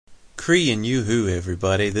Cree and Yoo-Hoo,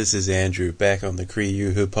 everybody. This is Andrew, back on the Cree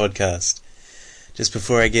Yoo-Hoo podcast. Just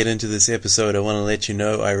before I get into this episode, I want to let you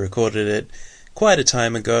know I recorded it quite a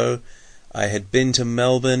time ago. I had been to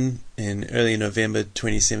Melbourne in early November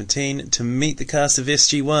 2017 to meet the cast of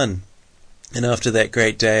SG1. And after that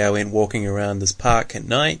great day, I went walking around this park at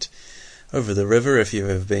night, over the river. If you've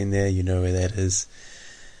ever been there, you know where that is.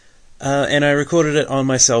 And I recorded it on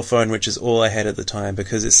my cell phone, which is all I had at the time,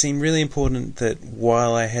 because it seemed really important that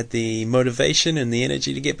while I had the motivation and the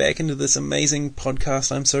energy to get back into this amazing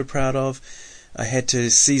podcast I'm so proud of, I had to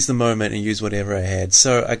seize the moment and use whatever I had.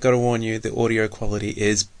 So I got to warn you, the audio quality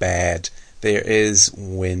is bad. There is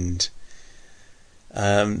wind.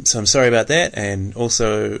 So I'm sorry about that, and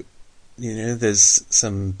also, there's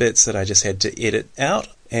some bits that I just had to edit out.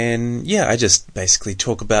 And yeah, I just basically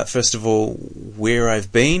talk about, first of all, where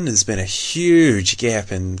I've been. There's been a huge gap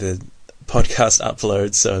in the podcast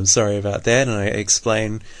uploads, so I'm sorry about that. And I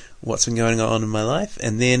explain what's been going on in my life.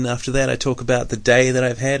 And then after that, I talk about the day that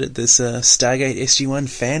I've had at this Stargate SG1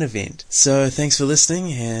 fan event. So thanks for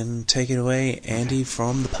listening, and take it away, Andy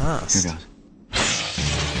from the past. Here goes.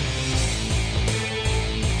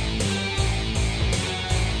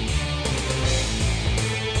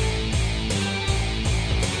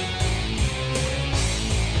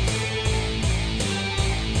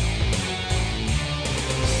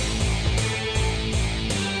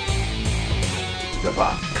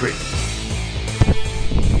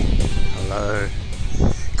 Hello,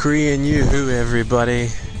 Cree and Yoo-Hoo, everybody.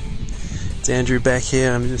 It's Andrew back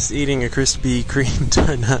here. I'm just eating a Krispy Kreme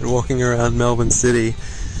donut walking around Melbourne City.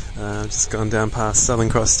 I've just gone down past Southern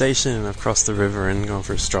Cross Station and I've crossed the river and gone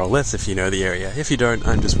for a stroll. That's if you know the area. If you don't,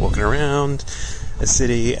 I'm just walking around a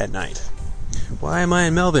city at night. Why am I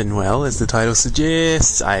in Melbourne? Well, as the title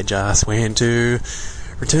suggests, I just went to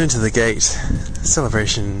Return to the Gate,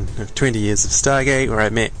 celebration of 20 years of Stargate, where I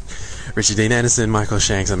met Richard Dean Anderson, Michael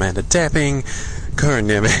Shanks, Amanda Tapping, Corin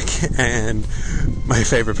Nemec, and my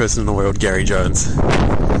favourite person in the world, Gary Jones.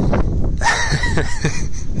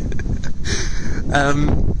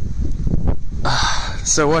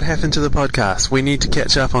 So what happened to the podcast? We need to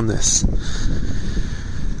catch up on this.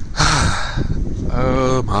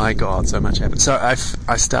 Oh my god, so much happened. So I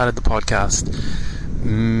started the podcast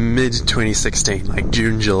mid-2016, like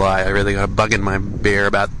June, July. I really got a bug in my bear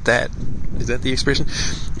about that. Is that the expression?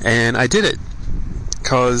 And I did it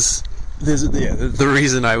because the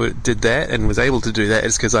reason I did that and was able to do that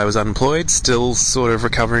is because I was unemployed, still sort of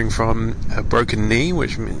recovering from a broken knee,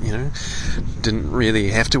 which, didn't really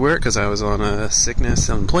have to work because I was on a sickness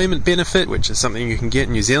unemployment benefit, which is something you can get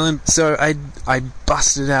in New Zealand. So I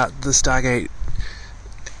busted out the Stargate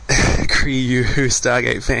Cree Yoo-Hoo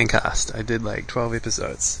Stargate Fancast. I did like 12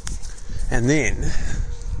 episodes. And then,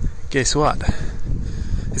 guess what?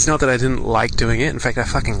 It's not that I didn't like doing it. In fact, I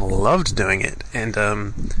fucking loved doing it. And,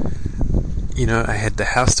 I had the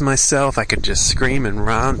house to myself. I could just scream and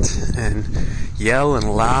rant and yell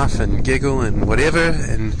and laugh and giggle and whatever.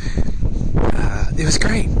 And it was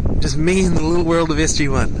great. Just me in the little world of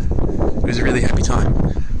SG1. It was a really happy time.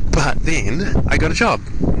 But then, I got a job.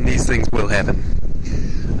 And these things will happen.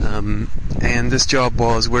 And this job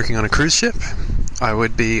was working on a cruise ship. I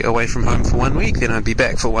would be away from home for 1 week, then I'd be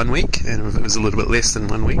back for 1 week, and it was a little bit less than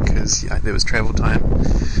 1 week, because there was travel time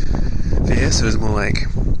there, so it was more like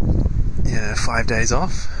 5 days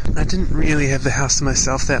off. I didn't really have the house to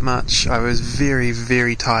myself that much. I was very,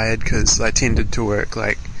 very tired, because I tended to work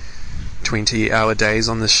like 20-hour days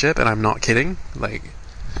on this ship, and I'm not kidding,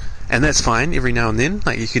 and that's fine every now and then.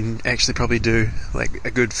 You can actually probably do a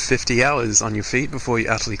good 50 hours on your feet before you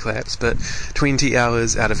utterly collapse, but 20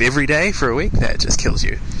 hours out of every day for a week, that just kills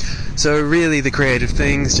you. So really the creative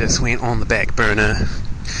things just went on the back burner.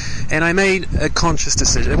 And I made a conscious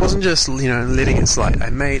decision. It wasn't just, letting it slide. I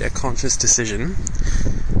made a conscious decision.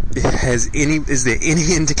 Is there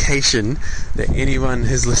any indication that anyone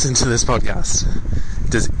has listened to this podcast?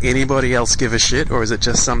 Does anybody else give a shit, or is it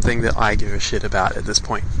just something that I give a shit about at this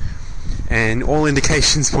point? And all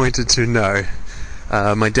indications pointed to no.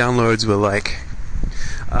 My downloads were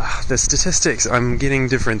the statistics. I'm getting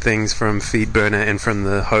different things from FeedBurner and from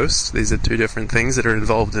the host. These are two different things that are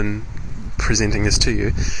involved in presenting this to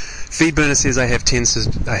you. FeedBurner says I had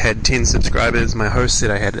 10 subscribers. My host said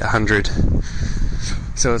I had 100.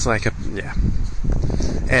 So it's add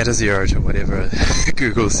a zero to whatever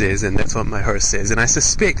Google says, and that's what my host says. And I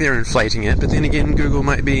suspect they're inflating it, but then again, Google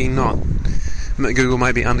might be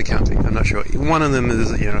undercounting. I'm not sure. One of them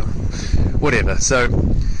is, whatever. So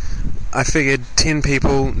I figured 10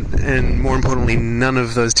 people, and more importantly, none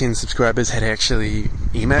of those 10 subscribers had actually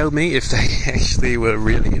emailed me if they actually were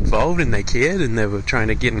really involved and they cared and they were trying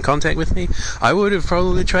to get in contact with me, I would have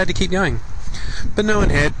probably tried to keep going. But no one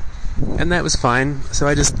had, and that was fine, so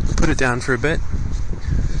I just put it down for a bit.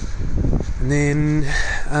 And then,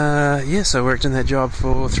 so I worked in that job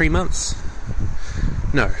for 3 months.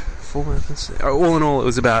 No, 4 months. All in all, it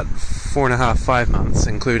was about 4.5, 5 months,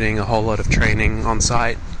 including a whole lot of training on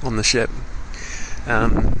site on the ship.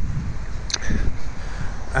 On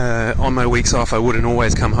my weeks off, I wouldn't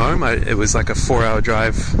always come home. It was like a 4-hour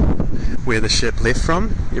drive where the ship left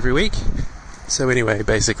from every week. So anyway,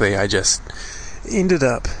 basically, I just ended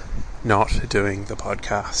up not doing the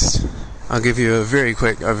podcast. I'll give you a very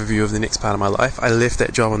quick overview of the next part of my life. I left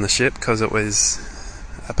that job on the ship because it was,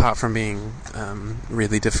 apart from being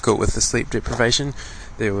really difficult with the sleep deprivation,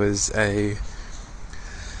 there was a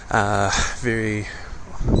very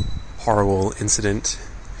horrible incident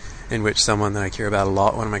in which someone that I care about a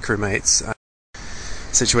lot, one of my crewmates,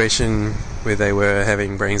 situation where they were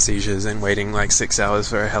having brain seizures and waiting like 6 hours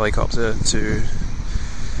for a helicopter to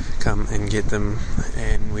come and get them,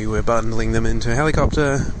 and we were bundling them into a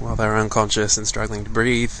helicopter while they were unconscious and struggling to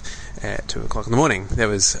breathe at 2 o'clock in the morning. That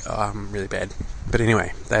was really bad. But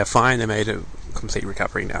anyway, they are fine. They made a complete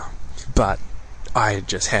recovery now. But I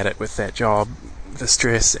just had it with that job, the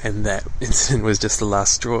stress, and that incident was just the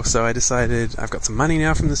last straw. So I decided I've got some money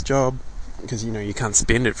now from this job, because you can't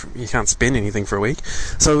spend anything for a week.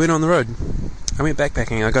 So I went on the road. I went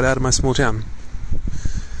backpacking. I got out of my small town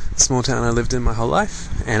I lived in my whole life,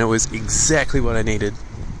 and it was exactly what I needed.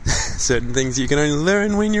 Certain things you can only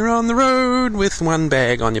learn when you're on the road with one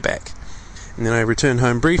bag on your back. And then I returned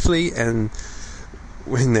home briefly, and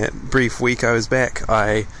when that brief week I was back,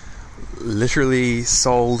 I literally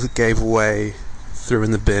sold, gave away, threw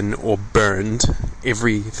in the bin, or burned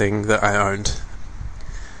everything that I owned.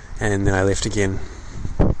 And then I left again,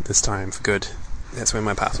 this time for good. That's where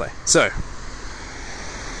my path lay. So,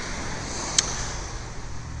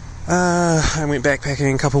 I went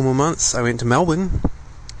backpacking a couple more months. I went to Melbourne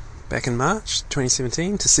back in March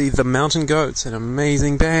 2017 to see the Mountain Goats, an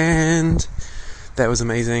amazing band. That was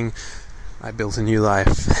amazing. I built a new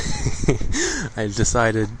life. I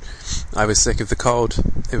decided I was sick of the cold.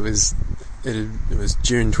 It was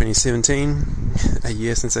June 2017, a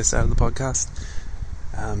year since I started the podcast.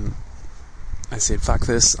 I said, fuck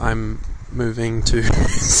this, I'm moving to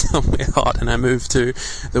somewhere hot, and I moved to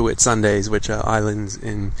the Whitsundays, which are islands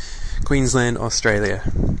in Queensland, Australia.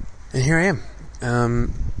 And here I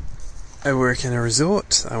am. I work in a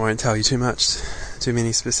resort. I won't tell you too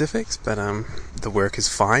many specifics, but the work is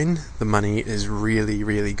fine. The money is really,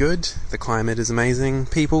 really good. The climate is amazing.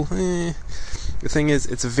 People, The thing is,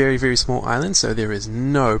 it's a very, very small island, so there is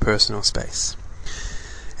no personal space.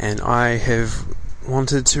 And I have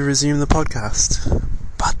wanted to resume the podcast,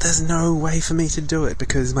 but there's no way for me to do it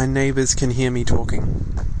because my neighbours can hear me talking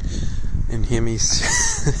and hear me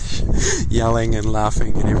yelling and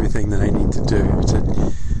laughing and everything that I need to do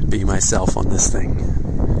to be myself on this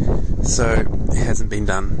thing. So it hasn't been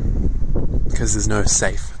done because there's no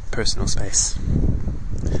safe personal space.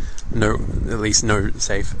 At least no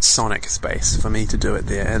safe sonic space for me to do it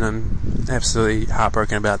there, and I'm absolutely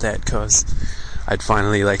heartbroken about that because I'd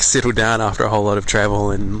finally settled down after a whole lot of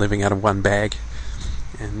travel and living out of one bag,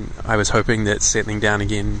 and I was hoping that settling down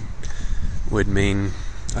again would mean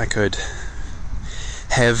I could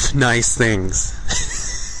have nice things.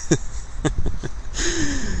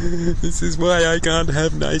 This is why I can't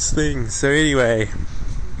have nice things. So anyway,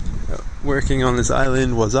 working on this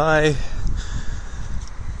island was I.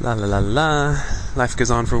 La la la la. Life goes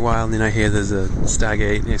on for a while, and then I hear there's a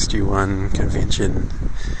Stargate SG-1 convention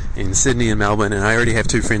in Sydney and Melbourne, and I already have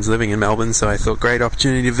 2 friends living in Melbourne, so I thought great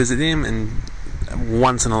opportunity to visit them, and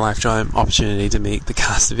once in a lifetime opportunity to meet the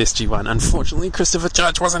cast of SG-1. Unfortunately, Christopher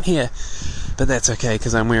Judge wasn't here, but that's okay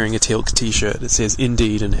because I'm wearing a teal t-shirt that says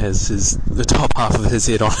Indeed and has the top half of his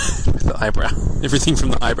head on with the eyebrow, everything from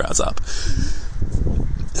the eyebrows up.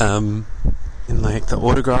 And the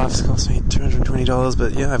autographs cost me $220,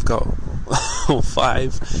 but yeah, I've got all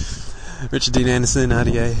 5. Richard Dean Anderson,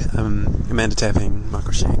 RDA, Amanda Tapping,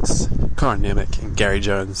 Michael Shanks, Corin Nemec, and Gary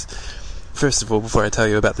Jones. First of all, before I tell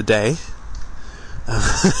you about the day,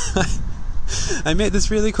 I met this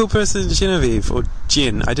really cool person, Genevieve, or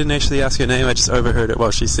Jen. I didn't actually ask her name, I just overheard it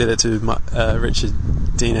while she said it to Richard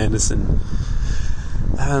Dean Anderson.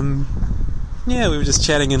 Yeah, we were just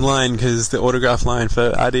chatting in line because the autograph line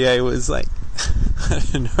for RDA was I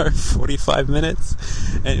don't know, 45 minutes,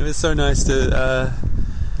 and it was so nice to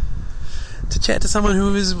chat to someone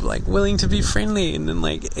who was willing to be friendly and then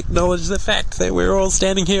acknowledge the fact that we're all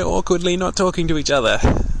standing here awkwardly not talking to each other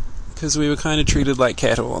because we were kind of treated like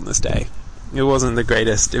cattle on this day. it wasn't the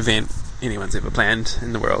greatest event anyone's ever planned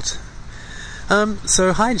in the world.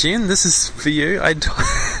 So hi Jen, this is for you.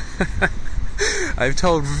 I've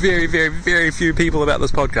told very, very, very few people about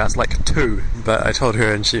this podcast, like 2, but I told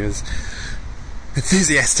her and she was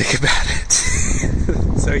enthusiastic about it.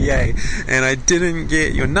 So yay. And I didn't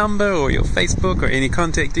get your number or your Facebook or any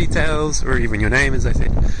contact details or even your name, as I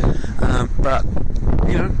said. But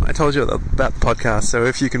you know, I told you about the podcast, so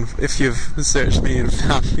if you've searched me and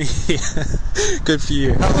found me, good for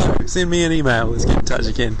you. Hello, send me an email, let's get in touch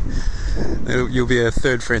again. You'll be a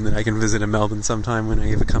third friend that I can visit in Melbourne sometime when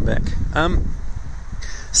I ever come back.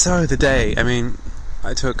 So the day,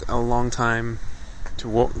 I took a long time to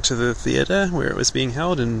walk to the theatre where it was being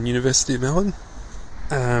held in University of Melbourne.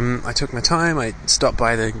 I took my time, I stopped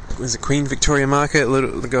by the Queen Victoria Market,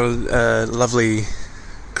 got a lovely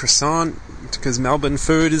croissant, because Melbourne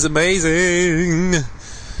food is amazing.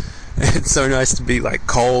 It's so nice to be like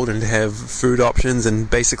cold and to have food options and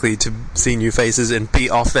basically to see new faces and be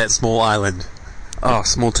off that small island. Oh,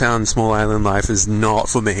 small town, small island life is not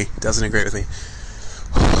for me. Doesn't agree with me.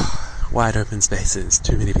 Wide open spaces,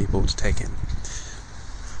 too many people to take in.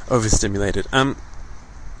 Overstimulated.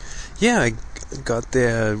 Yeah, I got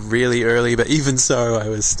there really early, but even so, I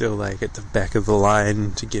was still like at the back of the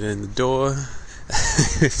line to get in the door.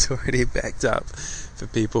 It's already backed up for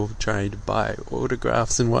people trying to buy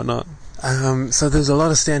autographs and whatnot. So there's a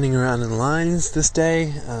lot of standing around in lines this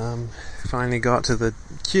day. Finally got to the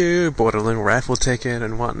queue, bought a little raffle ticket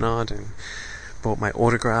and whatnot, and bought my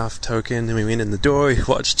autograph token, and we went in the door. We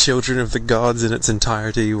watched Children of the Gods in its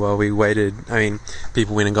entirety while we waited.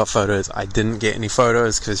 People went and got photos. I didn't get any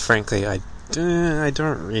photos because frankly I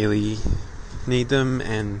don't really need them,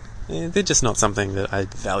 and they're just not something that I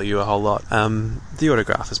value a whole lot. The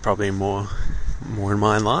autograph is probably more in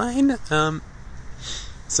my line.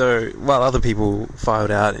 So while other people filed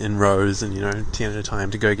out in rows and 10 at a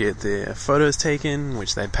time to go get their photos taken,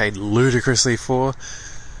 which they paid ludicrously for,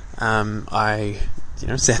 I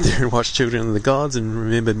sat there and watched Children of the Gods and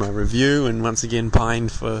remembered my review, and once again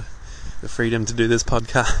pined for the freedom to do this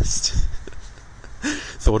podcast.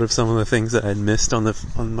 Thought of some of the things that I'd missed on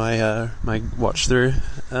my watch through.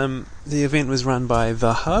 The event was run by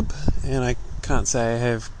The Hub, and I can't say I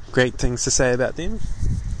have great things to say about them.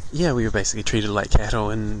 Yeah, we were basically treated like cattle,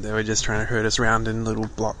 and they were just trying to herd us around in little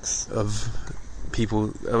blocks of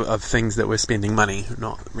people, of things that were spending money,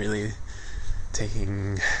 not really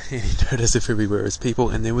taking any notice of who we were as people.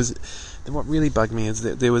 And what really bugged me is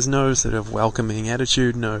that there was no sort of welcoming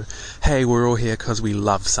attitude, no, hey, we're all here because we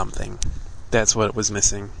love something. That's what it was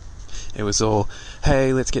missing. It was all,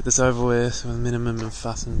 hey, let's get this over with a minimum of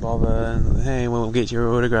fuss and bother, and hey, we'll get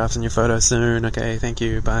your autographs and your photos soon, okay, thank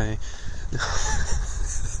you, bye.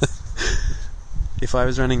 If I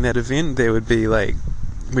was running that event, there would be like,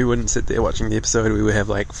 we wouldn't sit there watching the episode, we would have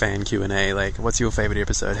like fan Q&A, like, what's your favourite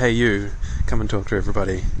episode? Hey you, come and talk to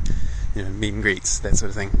everybody. Meet and greets, that sort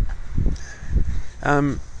of thing.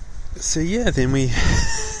 So yeah, then we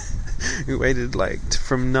waited like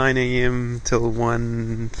from 9 a.m. till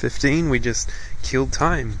 1:15, we just killed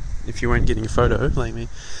time, if you weren't getting a photo, like me.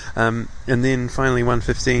 And then finally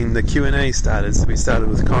 1:15, the Q&A started, so we started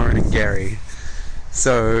with Corin and Gary.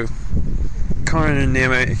 So, Corin and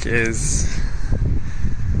Nemec is...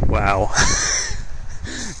 wow.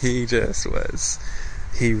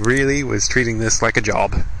 He really was treating this like a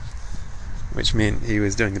job. Which meant he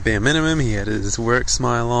was doing the bare minimum, he had his work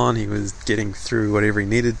smile on, he was getting through whatever he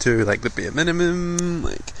needed to, like the bare minimum,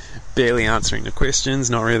 like barely answering the questions,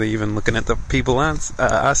 not really even looking at the people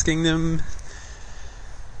asking them.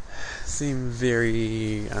 Seemed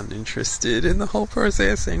very uninterested in the whole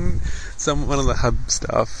process, and one of the Hub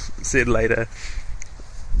staff said later,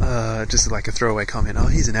 just like a throwaway comment, oh,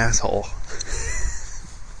 he's an asshole.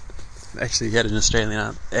 Actually, he had an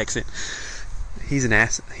Australian accent. He's an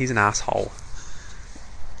asshole.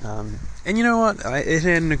 And you know what? It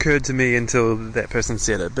hadn't occurred to me until that person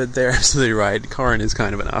said it, but they're absolutely right. Corin is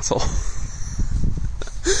kind of an asshole.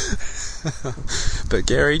 But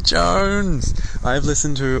Gary Jones, I've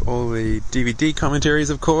listened to all the DVD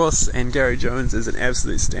commentaries, of course, and Gary Jones is an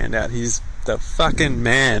absolute standout. He's the fucking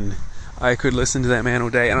man. I could listen to that man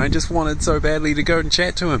all day, and I just wanted so badly to go and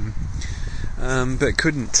chat to him, but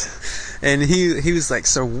couldn't. And he was like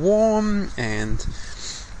so warm and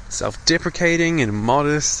self-deprecating in a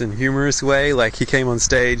modest and humorous way. Like, he came on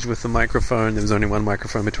stage with the microphone, there was only one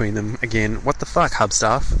microphone between them. Again, what the fuck, Hub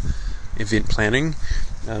staff? Event planning.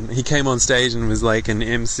 He came on stage and was like an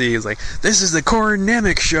MC. He was like, this is the Corin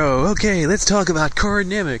Nemec show. Okay, let's talk about Corin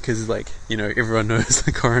Nemec. Because, everyone knows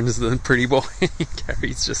that Corin is the pretty boy.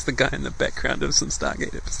 Gary's just the guy in the background of some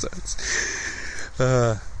Stargate episodes.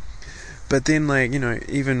 But then, like,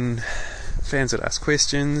 even fans would ask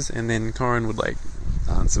questions, and then Corin would, like,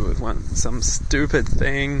 answer with some stupid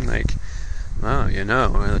thing, like, oh,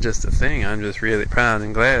 just a thing. I'm just really proud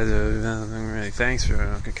and glad. Really, thanks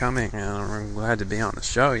for coming. I'm glad to be on the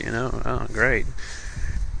show. Oh, great.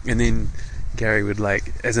 And then Gary would,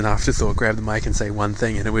 like, as an afterthought, grab the mic and say one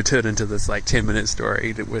thing, and it would turn into this, like, 10-minute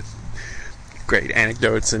story with great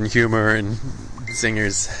anecdotes and humor and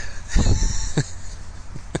singers.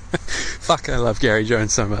 Fuck, I love Gary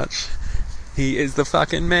Jones so much. He is the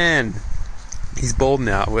fucking man. He's bald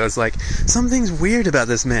now. Where I was like, something's weird about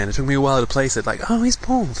this man. It took me a while to place it. Like, oh, he's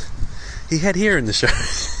bald. He had hair in the show.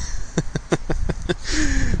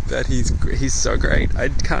 But he's so great. I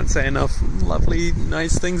can't say enough lovely,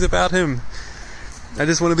 nice things about him. I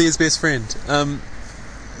just want to be his best friend.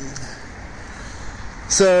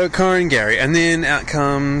 So, Corin and Gary, and then out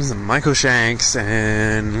comes Michael Shanks,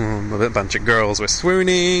 and a bunch of girls were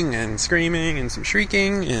swooning and screaming and some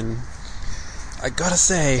shrieking, and I gotta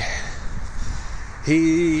say,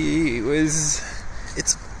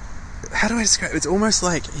 how do I describe it? It's almost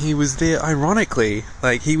like he was there ironically,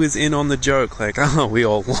 like he was in on the joke, like, oh, we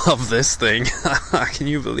all love this thing. Can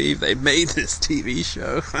you believe they made this TV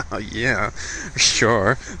show? Oh, yeah,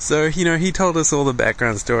 sure. So, he told us all the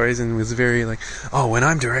background stories and was very like, oh, when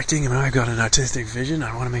I'm directing and I've got an artistic vision,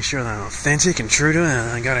 I want to make sure that I'm authentic and true to it,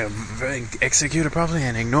 and I gotta execute it properly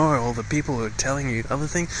and ignore all the people who are telling you other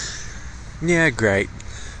things. Yeah, great.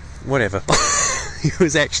 Whatever. He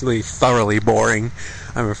was actually thoroughly boring,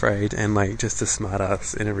 I'm afraid, and like just a smart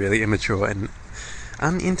ass in a really immature and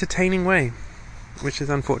unentertaining way, which is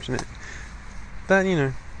unfortunate. But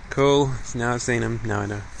cool. Now I've seen him. Now I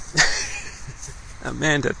know.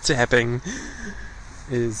 Amanda Tapping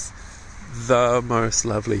is the most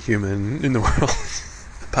lovely human in the world,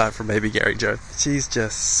 apart from maybe Gary Jones. She's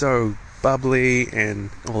just so bubbly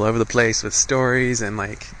and all over the place with stories, and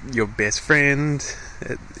like your best friend.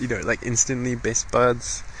 Like instantly best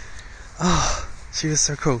buds. Oh, she was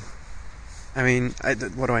so cool. I mean,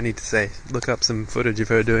 what do I need to say? Look up some footage of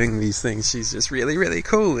her doing these things. She's just really, really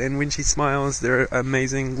cool. And when she smiles, there are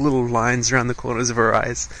amazing little lines around the corners of her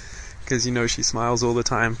eyes. Because she smiles all the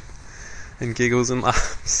time. And giggles and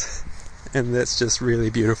laughs. And that's just really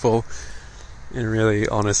beautiful. In a really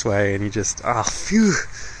honest way. And you just,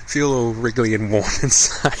 feel all wriggly and warm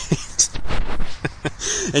inside.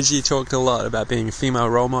 And she talked a lot about being a female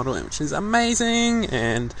role model, which is amazing,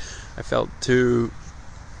 and I felt too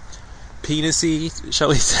penisy, shall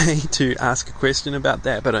we say, to ask a question about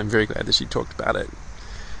that, but I'm very glad that she talked about it.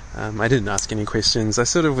 I didn't ask any questions. I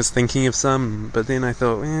sort of was thinking of some, but then I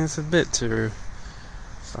thought, it's a bit too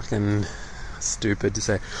fucking stupid to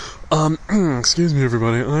say, excuse me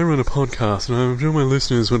everybody, I run a podcast and I'm sure my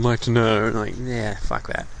listeners would like to know. Like, yeah, fuck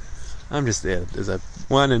that. I'm just there. There's a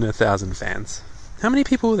 1 in 1,000 fans. How many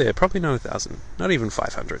people were there? Probably not 1,000. Not even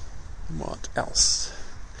 500. What else?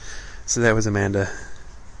 So that was Amanda.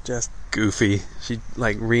 Just goofy. She,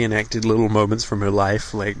 like, reenacted little moments from her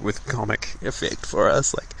life, like, with comic effect for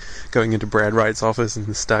us. Like, going into Brad Wright's office and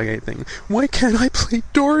the Stargate thing. Why can't I play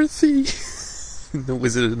Dorothy? The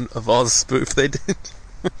Wizard of Oz spoof they did.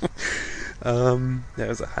 That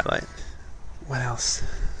was a highlight. What else?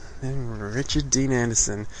 Then Richard Dean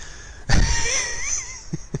Anderson.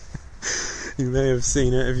 You may have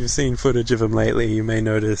seen it. If you've seen footage of him lately, you may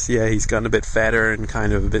notice, he's gotten a bit fatter and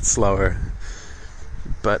kind of a bit slower.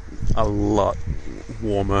 But a lot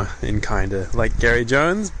warmer and kinda like Gary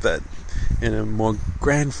Jones, but in a more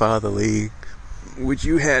grandfatherly, would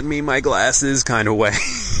you hand me my glasses kind of way.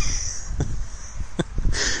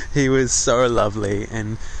 He was so lovely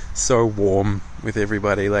and so warm with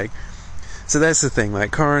everybody. Like, so that's the thing.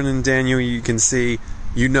 Like Corin and Daniel, you can see,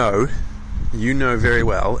 you know very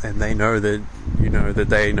well, and they know that they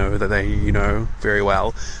know that they very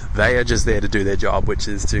well. They are just there to do their job, which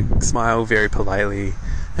is to smile very politely,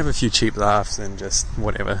 have a few cheap laughs, and just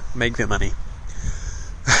whatever, make their money,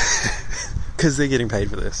 because they're getting paid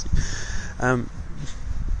for this.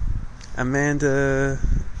 Amanda,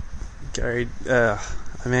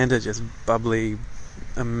 just bubbly,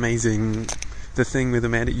 amazing. The thing with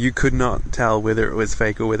Amanda, you could not tell whether it was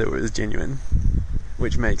fake or whether it was genuine,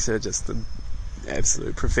 which makes her just the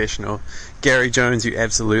absolute professional. Gary Jones, you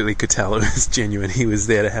absolutely could tell it was genuine. He was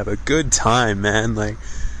there to have a good time, man. Like,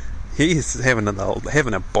 he's having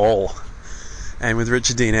a ball. And with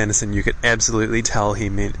Richard Dean Anderson, you could absolutely tell he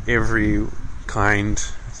meant every kind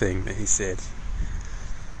thing that he said.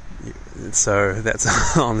 So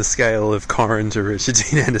that's on the scale of Corin to Richard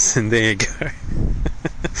Dean Anderson. There you go.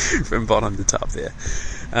 From bottom to top there.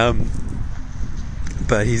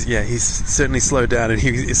 but he's certainly slowed down, and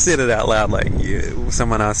he said it out loud. Like,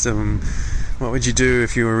 someone asked him, what would you do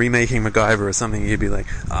if you were remaking MacGyver or something? He'd be like,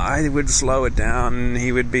 I would slow it down.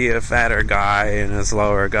 He would be a fatter guy and a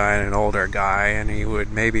slower guy and an older guy, and he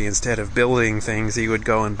would maybe, instead of building things, he would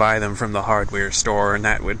go and buy them from the hardware store, and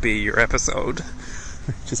that would be your episode.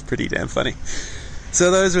 Which is pretty damn funny. So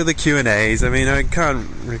those were the Q&As. I mean, I can't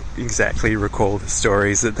exactly recall the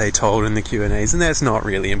stories that they told in the Q&As, and that's not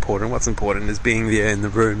really important. What's important is being there in the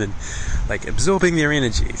room and, like, absorbing their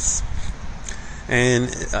energies. And,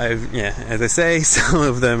 as I say, some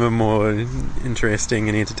of them are more interesting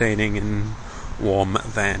and entertaining and warm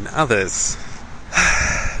than others.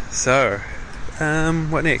 So,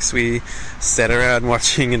 what next? We sat around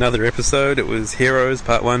watching another episode. It was Heroes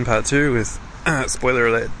Part 1, Part 2 with, spoiler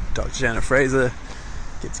alert, Dr. Janet Fraser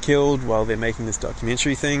gets killed while they're making this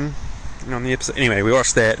documentary thing on the episode. Anyway, we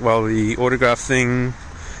watched that while the autograph thing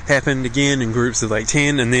happened again in groups of like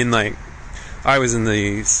 10, and then like I was in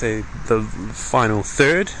the final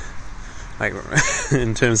third, like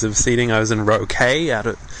in terms of seating. I was in row K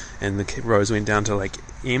and the rows went down to like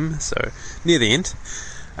M, so near the end.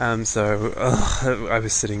 So I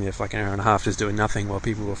was sitting there for like an hour and a half just doing nothing while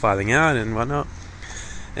people were filing out and whatnot.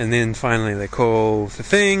 And then finally they call the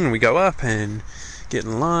thing, and we go up and get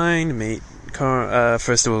in line to meet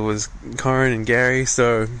first of all was Corin and Gary.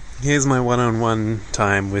 So here's my one-on-one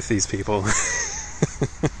time with these people.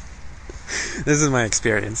 This is my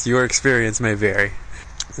experience. Your experience may vary.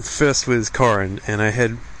 First was Corin, and I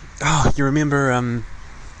had... Oh, you remember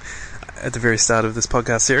at the very start of this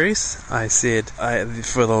podcast series, I said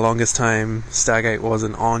for the longest time Stargate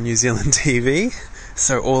wasn't on New Zealand TV.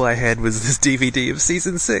 So all I had was this DVD of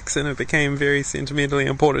Season 6, and it became very sentimentally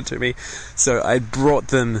important to me. So I brought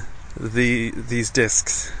them these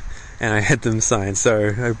discs, and I had them signed.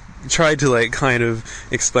 So I tried to like kind of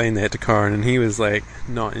explain that to Corin, and he was like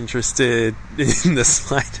not interested in the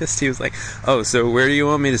slightest. He was like, "Oh, so where do you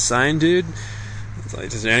want me to sign, dude?" It's like,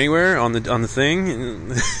 just anywhere on the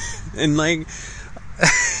thing, and like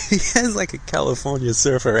he has like a California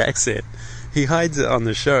surfer accent. He hides it on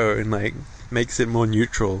the show and like makes it more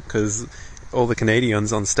neutral, because all the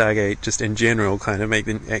Canadians on Stargate just in general kind of make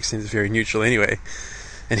the accents very neutral anyway.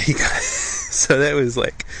 And he got, so that was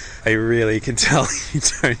like, I really can tell you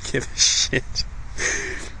don't give a shit.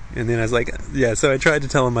 And then I was like, yeah, so I tried to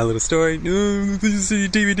tell him my little story. No, these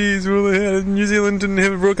DVDs were all they had in New Zealand, didn't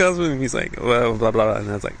have a broadcast. And he's like, well, blah, blah, blah. And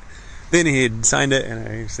I was like, then he had signed it, and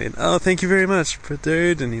I said, oh, thank you very much,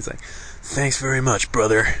 dude. And he's like, thanks very much,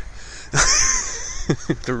 brother.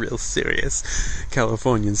 The real serious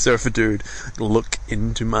Californian surfer dude, look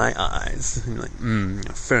into my eyes and like,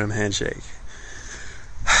 a firm handshake.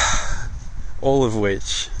 All of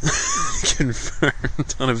which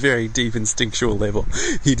confirmed on a very deep instinctual level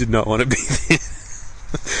he did not want to be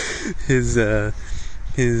there.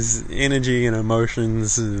 His energy and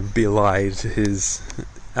emotions belied his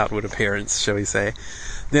outward appearance, shall we say.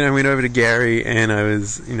 Then I went over to Gary, and I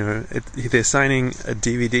was, they're signing a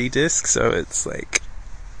DVD disc, so it's like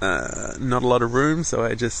not a lot of room. So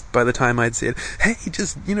I just, by the time I'd said, hey,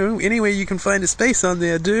 just, anywhere you can find a space on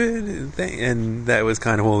there, dude. And that was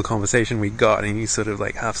kind of all the conversation we got. And he sort of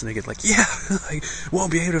like half sniggered, like, yeah, I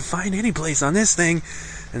won't be able to find any place on this thing.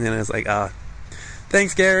 And then I was like,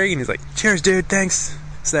 thanks, Gary. And he's like, cheers, dude, thanks.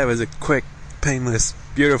 So that was a quick, painless,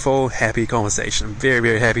 beautiful, happy conversation. I'm very,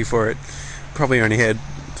 very happy for it. Probably only had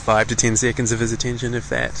 5 to 10 seconds of his attention, if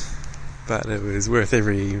that, but it was worth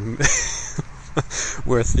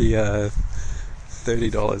worth the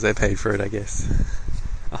 $30 I paid for it, I guess.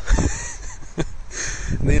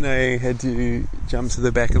 Then I had to jump to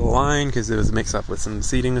the back of the line because there was a mix-up with some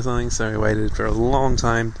seating or something, so I waited for a long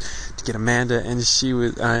time to get Amanda, and she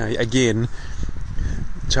was again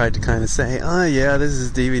tried to kind of say, oh yeah,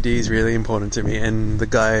 DVD is really important to me, and the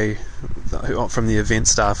guy from the event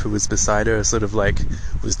staff who was beside her sort of like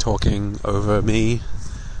was talking over me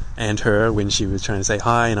and her when she was trying to say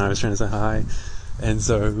hi and I was trying to say hi, and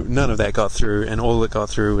so none of that got through, and all that got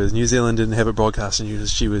through was New Zealand didn't have a broadcast, and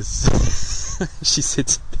she was she said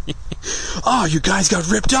to me, oh, you guys got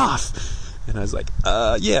ripped off, and I was like,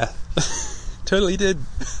 yeah, totally did,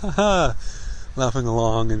 haha, laughing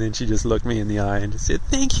along. And then she just looked me in the eye and just said,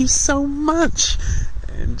 thank you so much,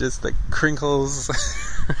 and just the crinkles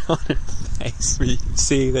on her face, we can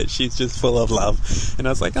see that she's just full of love, and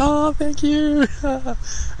I was like, oh, thank you, and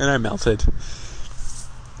I melted.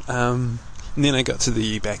 And then I got to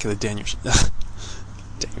the back of the Daniel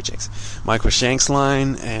Jacks, Michael Shanks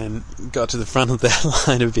line, and got to the front of that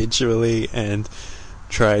line eventually, and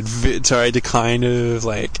tried to kind of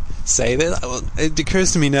like say that. It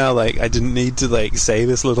occurs to me now, like, I didn't need to like say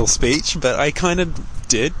this little speech, but I kind of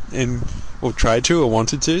did, or tried to, or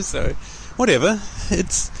wanted to, so whatever.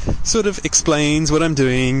 It's sort of explains what I'm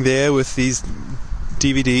doing there with these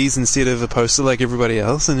DVDs instead of a poster like everybody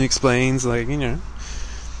else, and explains, like, you know,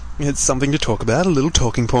 it's something to talk about, a little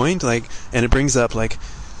talking point, like, and it brings up, like,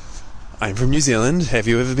 I'm from New Zealand, have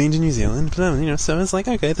you ever been to New Zealand? But, you know, so it's like,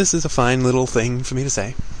 okay, this is a fine little thing for me to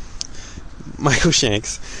say. Michael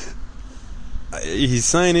Shanks, he's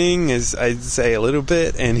signing, as I say a little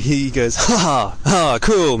bit, and he goes, ha,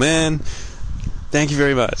 cool, man, thank you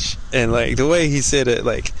very much. And, like, the way he said it,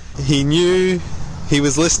 like, he knew, he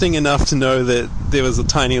was listening enough to know that there was a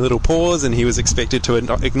tiny little pause, and he was expected to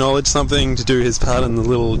acknowledge something, to do his part in the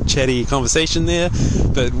little chatty conversation there.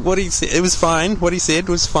 But what he said, it was fine. What he said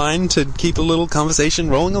was fine to keep a little conversation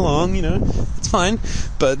rolling along, you know, it's fine.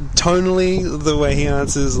 But tonally, the way he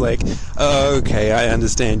answers, like, oh, okay, I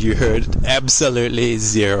understand you heard absolutely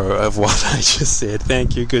zero of what I just said.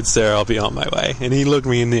 Thank you, good sir, I'll be on my way. And he looked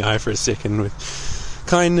me in the eye for a second with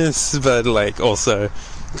kindness, but, like, also,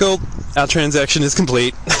 cool, our transaction is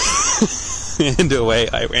complete. And away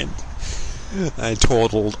I went. I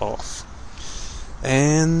toddled off.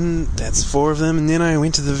 And that's 4 of them, and then I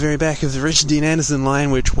went to the very back of the Richard Dean Anderson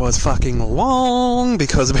line, which was fucking long,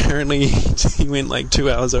 because apparently he went like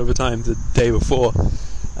 2 hours overtime the day before,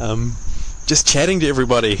 just chatting to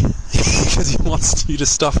everybody, because he wants you to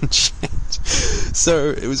stop and chat.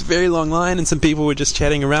 So it was a very long line, and some people were just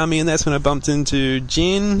chatting around me, and that's when I bumped into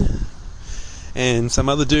Jen, and some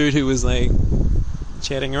other dude who was like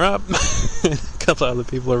chatting her up. A couple of other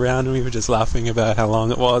people around, and we were just laughing about how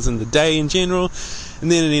long it was and the day in general.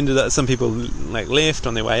 And then it ended up, some people like left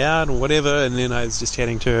on their way out or whatever, and then I was just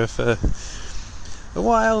chatting to her for a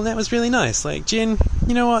while, and that was really nice. Like, Jen,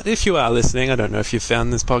 you know what, if you are listening, I don't know if you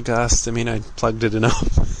found this podcast, I mean, I plugged it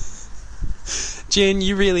enough. Jen,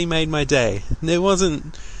 you really made my day. There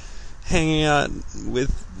wasn't hanging out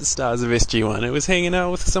with the stars of SG1, it was hanging out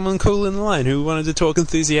with someone cool in the line who wanted to talk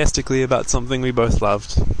enthusiastically about something we both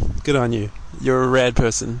loved. Good on you. You're a rad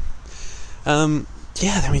person. Then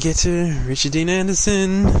we get to Richard Dean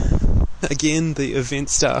Anderson. Again, the event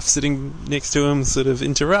staff sitting next to him sort of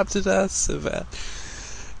interrupted us about,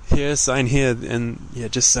 here, sign here, and yeah,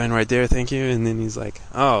 just sign right there, thank you. And then he's like,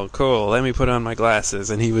 oh, cool, let me put on my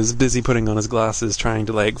glasses. And he was busy putting on his glasses, trying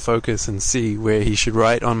to like focus and see where he should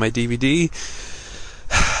write on my DVD.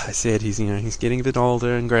 I said he's getting a bit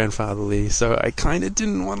older and grandfatherly, so I kind of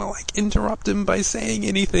didn't want to like interrupt him by saying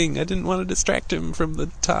anything. I didn't want to distract him from the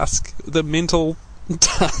task, the mental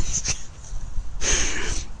task,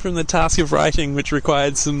 from the task of writing, which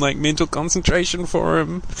required some like mental concentration for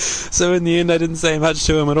him. So in the end, I didn't say much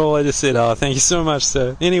to him at all. I just said, oh, thank you so much,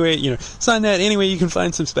 sir. Anyway, sign that anyway you can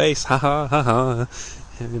find some space. Ha ha ha ha.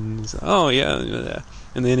 And he's like, oh yeah.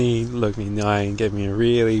 And then he looked me in the eye and gave me a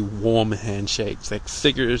really warm handshake, like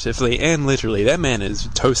figuratively and literally. That man is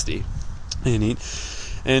toasty.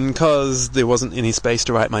 And because there wasn't any space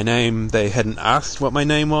to write my name, they hadn't asked what my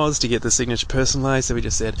name was to get the signature personalized, so he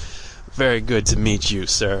just said, very good to meet you,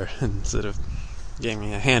 sir, and sort of gave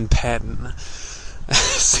me a hand pat and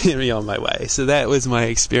sent me on my way. So that was my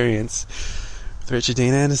experience with Richard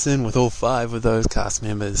Dean Anderson, with all 5 of those cast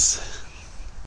members.